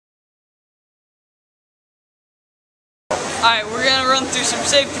Alright, we're going to run through some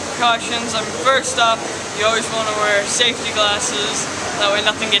safety precautions. First off, you always want to wear safety glasses, that way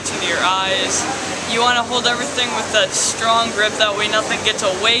nothing gets into your eyes. You want to hold everything with that strong grip, that way nothing gets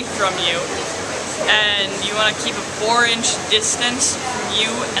away from you. And you want to keep a 4-inch distance from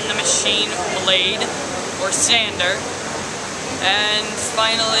you and the machine blade, or sander. And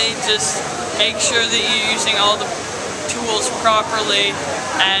finally, just make sure that you're using all the tools properly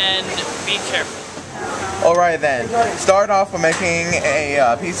and be careful. Alright then, start off with making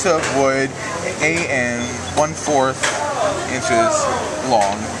a piece of wood 8 1/4 inches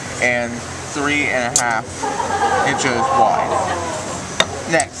long and 3.5 inches wide.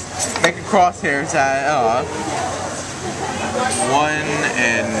 Next, make a crosshairs at 1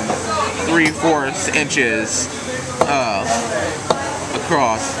 3/4 inches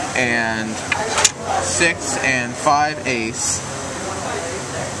across and 6 5/8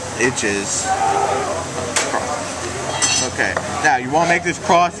 inches. Okay, now you want to make this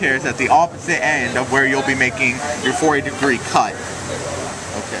crosshairs at the opposite end of where you'll be making your 40-degree cut.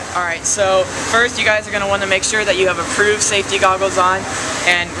 Okay. Alright, so first you guys are going to want to make sure that you have approved safety goggles on,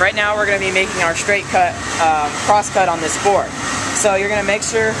 and right now we're going to be making our straight cut, cross cut on this board. So you're going to make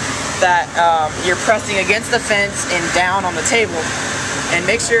sure that you're pressing against the fence and down on the table, and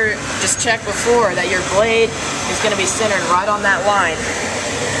make sure, just check before, that your blade is going to be centered right on that line.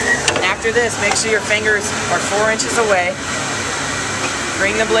 After this, make sure your fingers are 4 inches away.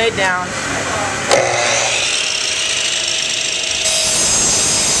 Bring the blade down.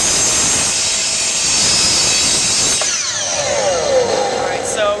 Alright,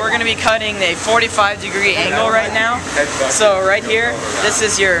 so we're going to be cutting a 45-degree angle right now. So right here, this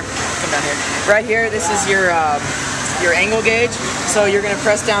is your, come down here. Right here, this is your angle gauge. So you're going to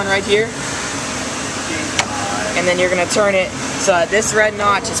press down right here, and then you're going to turn it so that this red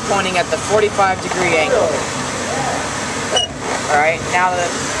notch is pointing at the 45-degree angle. Alright, now the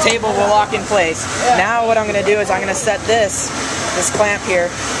table will lock in place. Now what I'm going to do is I'm going to set this clamp here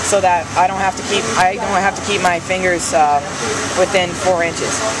so that I don't have to keep my fingers within 4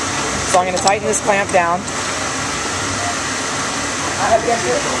 inches. So I'm going to tighten this clamp down.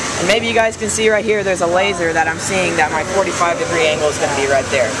 And maybe you guys can see right here there's a laser that I'm seeing that my 45-degree angle is going to be right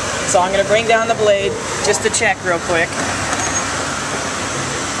there. So I'm going to bring down the blade just to check real quick.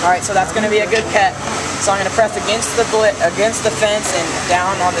 Alright, so that's going to be a good cut. So I'm going to press against the fence and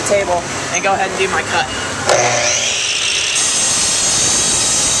down on the table and go ahead and do my cut.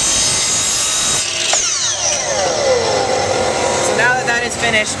 So now that that is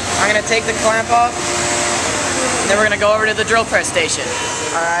finished, I'm going to take the clamp off, and then we're going to go over to the drill press station.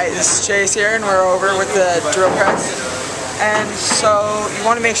 Alright, this is Chase here, and we're over with the drill press. And so you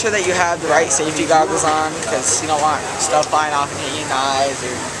want to make sure that you have the right safety goggles on, because you don't want stuff flying off and hitting you in the eyes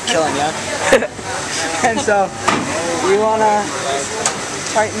or killing you. And so you want to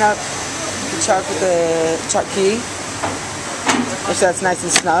tighten up the chuck with the chuck key, make sure that's nice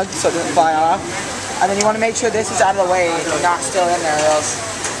and snug so it doesn't fly off. And then you want to make sure this is out of the way and not still in there, or else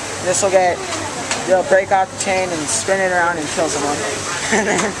this will you'll break off the chain and spin it around and kill someone.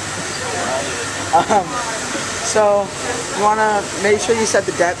 So you want to make sure you set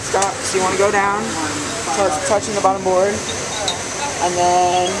the depth stop. So you want to go down so it's touching the bottom board, and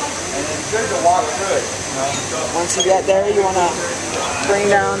then once you get there, you want to bring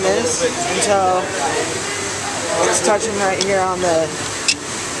down this until it's touching right here on the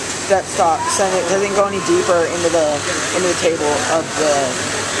depth stop, so it doesn't go any deeper into the table of the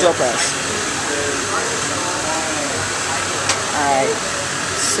drill press. Alright,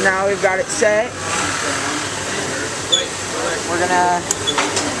 so now we've got it set. We're gonna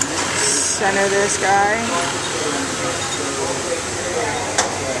center this guy.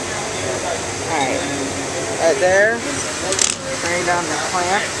 Alright, right there. Bring down the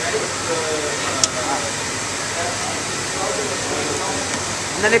clamp.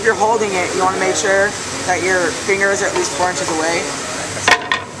 And then if you're holding it, you want to make sure that your fingers are at least 4 inches away.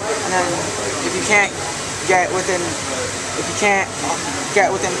 And then if you can't get within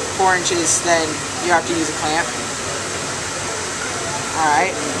 4 inches, then you have to use a clamp.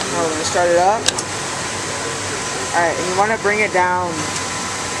 Alright, we're going to start it up. Alright, and you want to bring it down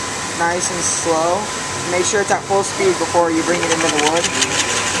nice and slow. Make sure it's at full speed before you bring it into the wood.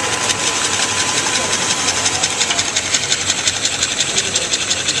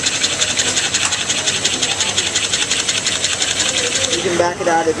 You can back it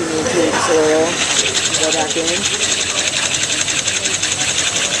out if you need to, just a little. Go back in.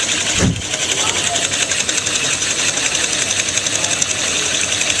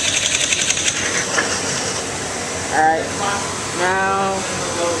 Alright, now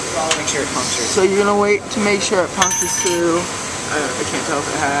make sure it punctures. So you're gonna wait to make sure it punctures through. I can't tell if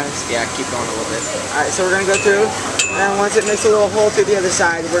it has. Yeah, keep going a little bit. Alright, so we're gonna go through, and once it makes a little hole through the other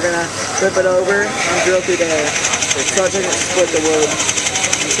side, we're gonna flip it over and drill through there. So it doesn't split the wood.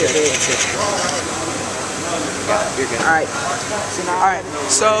 You're good. Alright,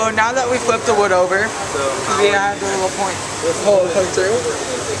 so now that we flipped the wood over, we have the little point, this hole to come through.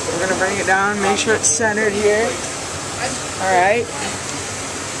 We're gonna bring it down, make sure it's centered here. Alright.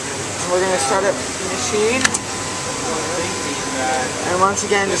 We're gonna start up the machine. And once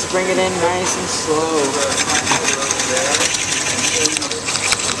again, just bring it in nice and slow.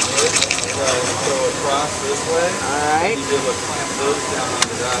 Alright.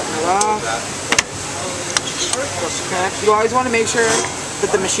 You always want to make sure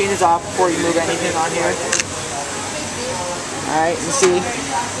that the machine is off before you move anything on here. Alright, you see?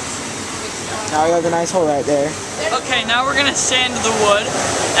 Now we have a nice hole right there. Okay, now we're gonna sand the wood,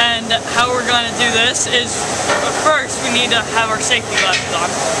 and how we're gonna do this is, first we need to have our safety glasses on.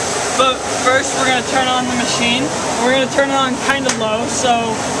 But first we're gonna turn on the machine. We're gonna turn it on kind of low,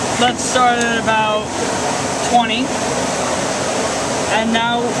 so let's start at about 20. And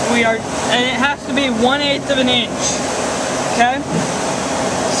now and it has to be 1/8 of an inch. Okay?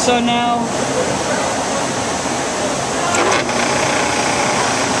 So now,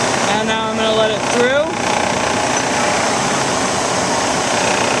 I'm gonna let it through.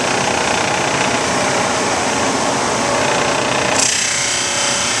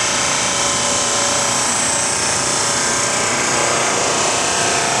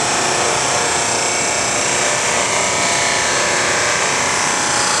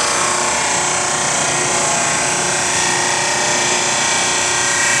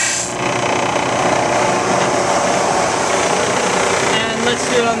 Let's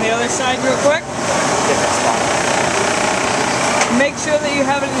do it on the other side real quick. Different spot. Make sure that you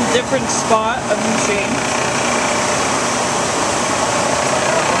have it in a different spot of the machine.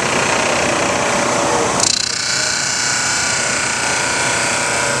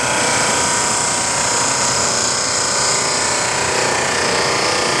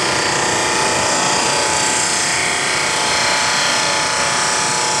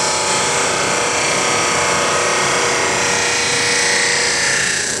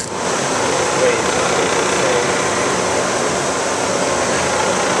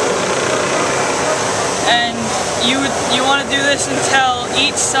 And you want to do this until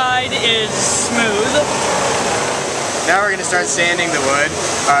each side is smooth. Now we're going to start sanding the wood.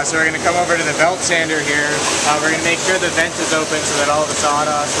 So we're going to come over to the belt sander here. We're going to make sure the vent is open so that all the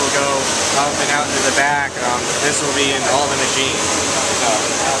sawdust will go up and out into the back. This will be in all the machines. So,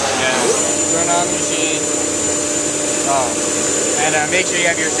 yeah, turn on the machine. And make sure you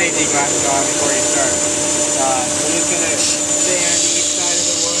have your safety glasses on before you start. We're just going to sand each side of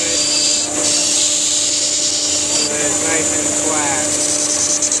the wood so that it's nice and flat.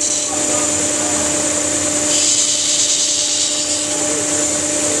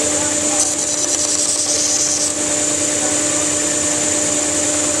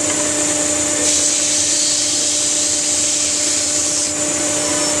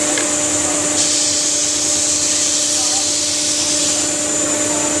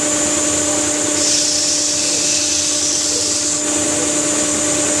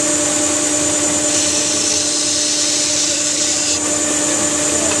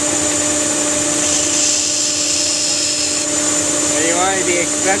 Be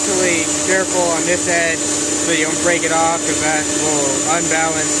especially careful on this edge so you don't break it off, because that will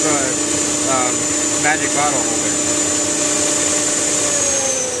unbalance the magic bottle holder.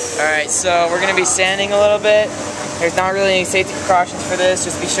 Alright, so we're going to be sanding a little bit. There's not really any safety precautions for this.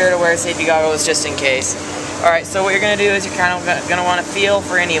 Just be sure to wear safety goggles just in case. Alright, so what you're going to do is you're kind of going to want to feel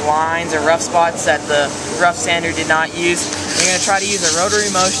for any lines or rough spots that the rough sander did not use. You're going to try to use a rotary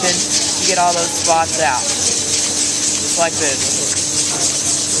motion to get all those spots out. Just like this.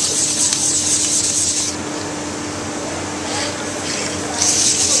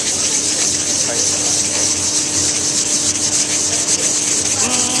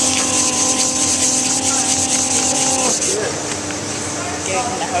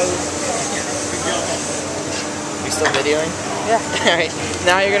 You still videoing? Yeah. Alright,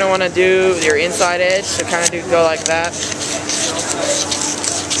 now you're going to want to do your inside edge, so kind of go like that.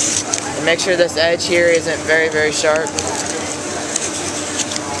 And make sure this edge here isn't very, very sharp.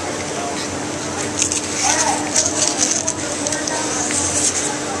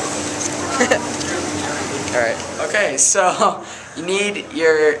 Alright. Okay, so you need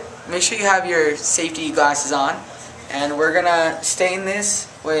make sure you have your safety glasses on, and we're gonna stain this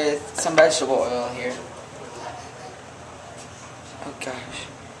with some vegetable oil here. Oh gosh.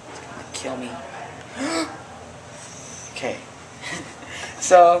 kill me. Okay.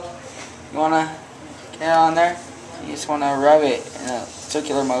 So, you want to get it on there? You just want to rub it in a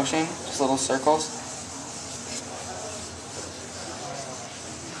circular motion, just little circles.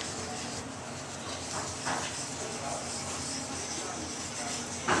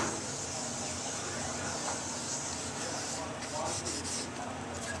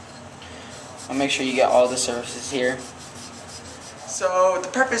 And make sure you get all the surfaces here. So the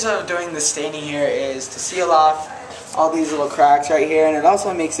purpose of doing the staining here is to seal off all these little cracks right here, and it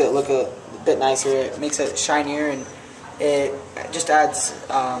also makes it look a bit nicer. It makes it shinier, and it just adds,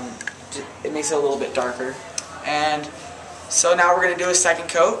 it makes it a little bit darker. And so now we're going to do a second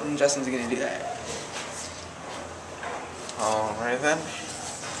coat, and Justin's going to do that. Alright then.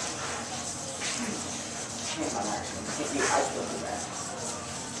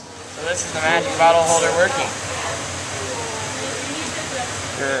 So this is the magic bottle holder working.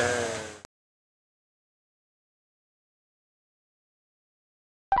 Good.